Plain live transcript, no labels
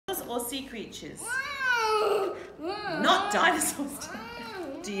or sea creatures? Not dinosaurs.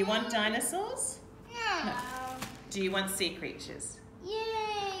 Do you want dinosaurs? No. Do you want sea creatures?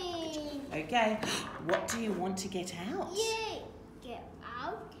 Yay! Okay. What do you want to get out? Yay! Get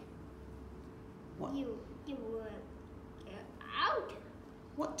out? What? You will get out?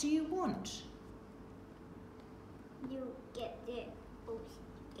 What do you want? You get it.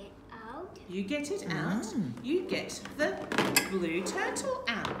 Get out? You get it out. You get the blue turtle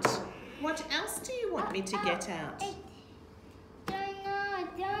out. What else do you want me to get out?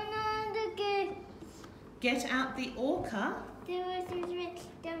 Get out the orca.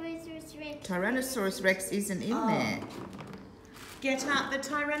 Tyrannosaurus Rex isn't in there. Get out the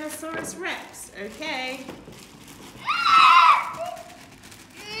Tyrannosaurus Rex. Okay.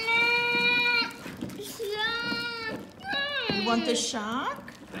 You want the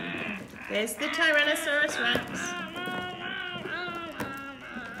shark? There's the Tyrannosaurus Rex.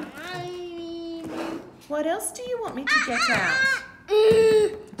 What else do you want me to get out?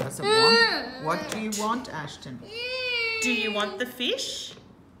 Doesn't want. What do you want, Ashton? Do you want the fish?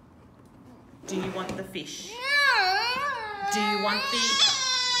 Do you want the fish? Do you want the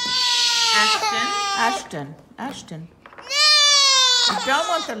Ashton? Ashton. You don't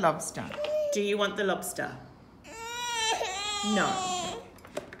want the lobster. Do you want the lobster? No.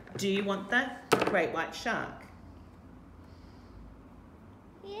 Do you want the great white shark?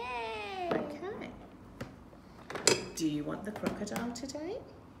 Okay. Do you want the crocodile today?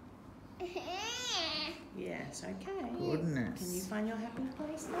 Yes, okay. Goodness. Can you find your happy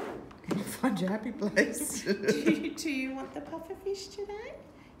place then? Can you find your happy place? do you want the puffer fish today?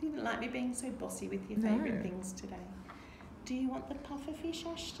 You didn't like me being so bossy with your favourite things today. Do you want the puffer fish,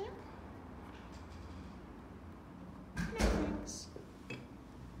 Ashton? No thanks.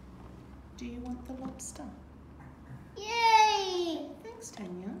 Do you want the lobster? Yay! Thanks,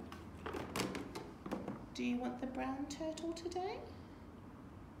 Tanya. Do you want the brown turtle today?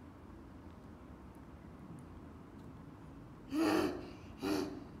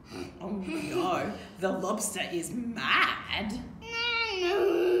 Oh no, the lobster is mad.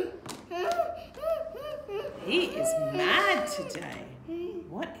 He is mad today.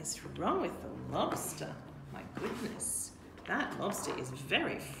 What is wrong with the lobster? My goodness, that lobster is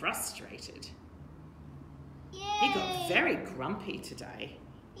very frustrated. He got very grumpy today.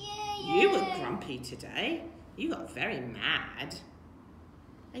 You were grumpy today. You got very mad.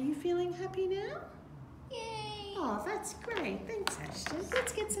 Are you feeling happy now? Yay! Oh, that's great. Thanks, Ashton.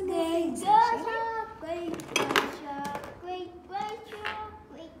 Let's get some more Great things, white Ashton. shark, great white shark, great white shark,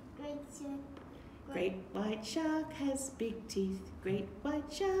 great shark. Great white shark has big teeth. Great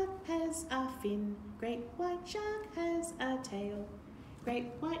white shark has a fin. Great white shark has a tail.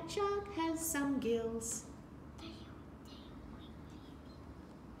 Great white shark has some gills.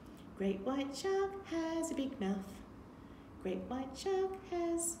 Great white shark has a big mouth. Great white shark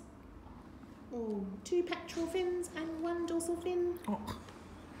has 2 pectoral fins and 1 dorsal fin.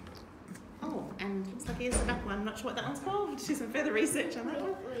 Oh, and looks like here's the back one. I'm not sure what that one's called. Do some further research on that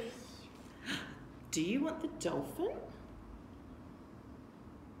one. Do you want the dolphin?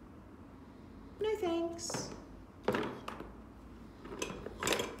 No thanks.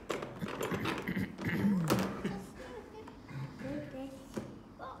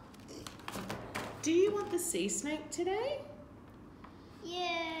 Do you want the sea snake today?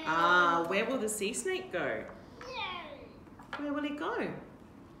 Yeah. Where will the sea snake go? Where will it go?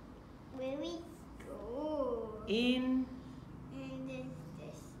 Where we go? In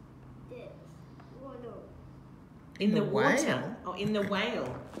This water. In the water. whale? Oh, in the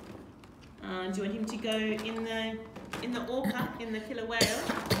whale. Do you want him to go in the orca, in the killer whale?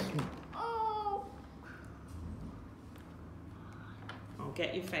 Oh. I'll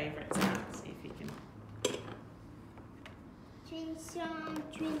get your favourites out, see if you can.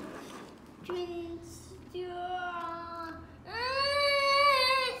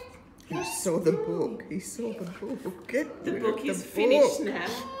 He saw the book. He saw the book. Get The rid book of is the finished book. now.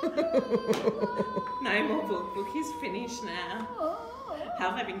 No more book. Book is finished now. How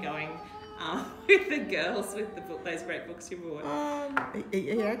have I been going with the girls with the book, those great books you bought?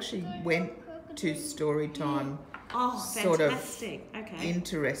 He actually went to story time. Oh, sort of fantastic. Okay.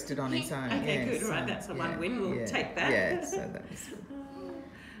 Interested on his own. Okay, yeah, good. Right, that's a one win. We'll take that. Yeah, so that was.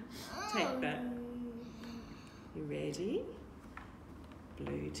 Take that. You ready?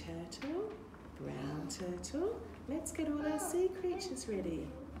 Blue turtle, brown turtle. Let's get all our sea creatures ready.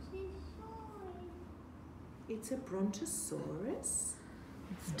 It's a brontosaurus.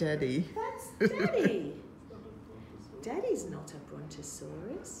 It's Daddy. That's Daddy. Daddy's not a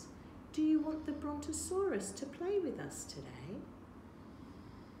brontosaurus. Do you want the brontosaurus to play with us today?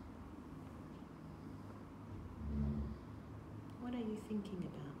 thinking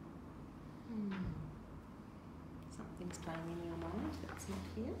about? Something's playing in your mind that's not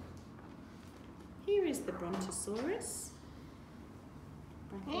here. Here is the Brontosaurus.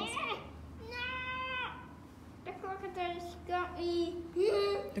 No! The crocodile's got me.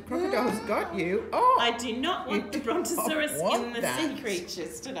 The crocodile's got you. Oh! I do not want the You Brontosaurus don't want in the that. sea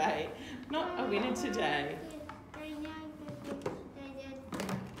creatures today. Not a winner today.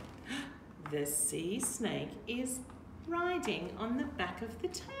 The sea snake is riding on the back of the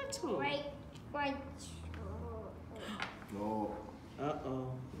turtle. Wait. Oh.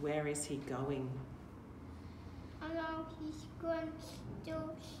 Uh-oh, where is he going? Oh no, he's going to.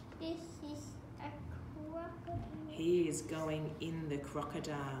 This is a crocodile. He is going in the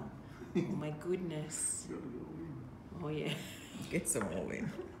crocodile. Oh my goodness. Oh yeah. Gets them all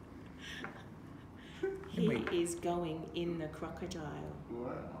in. He is going in the crocodile.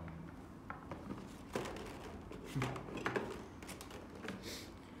 Wow.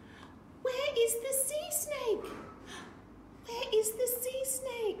 Where is the sea snake? Where is the sea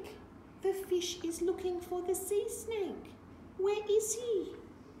snake? The fish is looking for the sea snake. Where is he?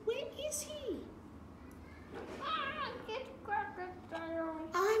 Where is he? Get crocodile.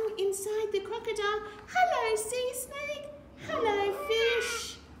 I'm inside the crocodile. Hello, sea snake. Hello,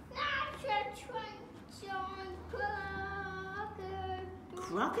 fish.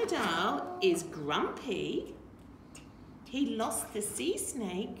 Crocodile is grumpy. He lost the sea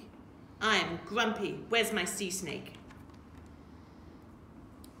snake. I'm grumpy. Where's my sea snake?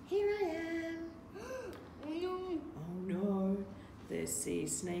 Here I am. Oh no, the sea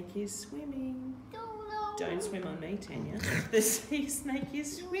snake is swimming. Don't swim on me, Tanya. The sea snake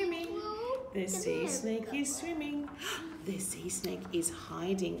is swimming. The sea snake is swimming. The sea snake is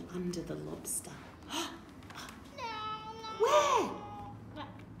hiding under the lobster. Where?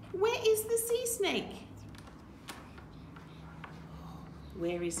 Where is the sea snake?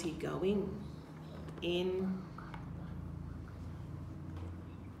 Where is he going? In.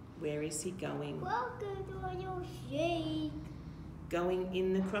 Where is he going? Crocodile shake. Going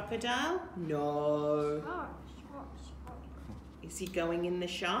in the crocodile? No. Is he going in the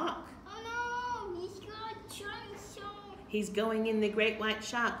shark? Oh no, he's got chunks on. He's going in the great white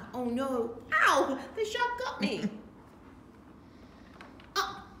shark. Oh no. Ow! The shark got me.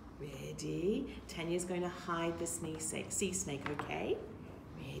 Oh, ready? Tanya's going to hide the sea snake, okay?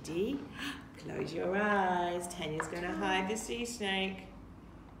 Ready? Close your eyes. Tanya's going to hide the sea snake.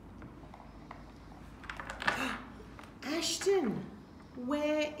 Ashton,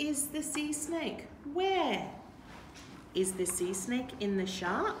 where is the sea snake? Where? Is the sea snake in the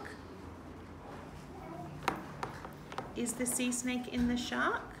shark? Is the sea snake in the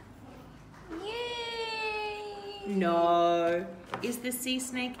shark? Yay! No. Is the sea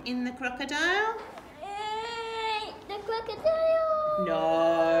snake in the crocodile? Yay! The crocodile!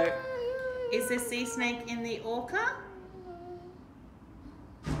 No. Is the sea snake in the orca?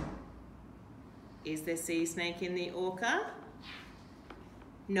 Is the sea snake in the orca?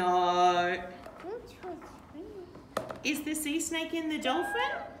 No. Is the sea snake in the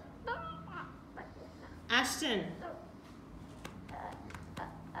dolphin? Ashton.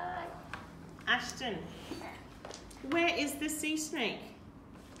 Ashton. Where is the sea snake?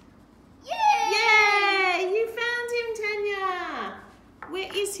 Yay! Yay! You found him, Tanya. Where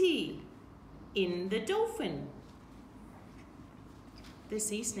is he? In the dolphin. The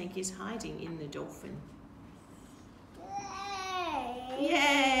sea snake is hiding in the dolphin. Yay!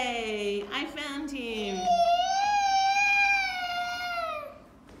 Yay! I found him.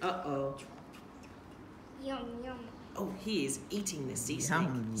 Uh-oh. Yum, yum. Oh, he is eating the sea snake.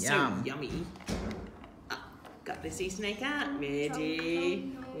 Yum, So yum. yummy. Got the sea snake out.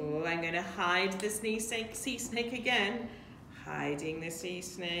 Ready? Oh, I'm going to hide the sea snake again. Hiding the sea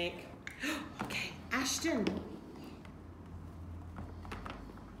snake. Okay, Ashton.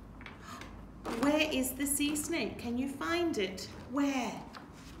 Where is the sea snake? Can you find it? Where?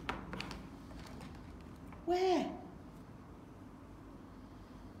 Where?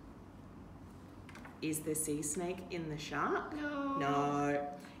 Is the sea snake in the shark? No. No.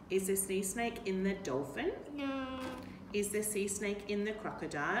 Is the sea snake in the dolphin? No. Is the sea snake in the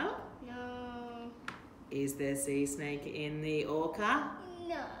crocodile? No. Is the sea snake in the orca?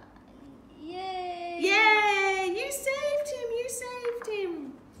 No. Yay! Yay! You saved him! You saved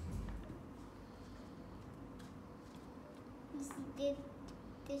him!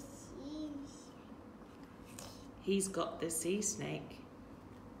 The seas. He's got the sea snake.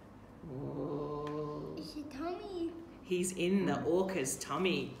 Whoa. It's a tummy. He's in the orca's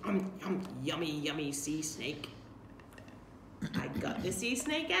tummy. Yummy, yummy sea snake. I got the sea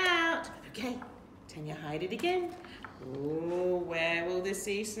snake out. Okay, Tanya, hide it again. Oh, where will the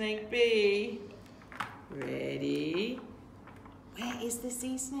sea snake be? Ready? Where is the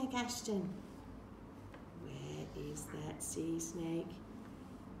sea snake, Ashton? Where is that sea snake?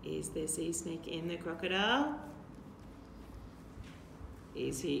 Is the sea snake in the crocodile?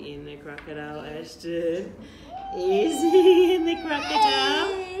 Is he in the crocodile, Ashton? Is he in the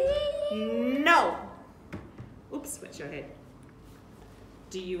crocodile? No! Oops, what's your head?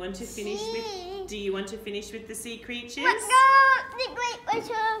 Do you want to finish with the sea creatures? What? No, the great white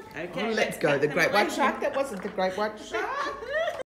shark. Okay, Oh, let's go. The great white shark. That wasn't the great white shark.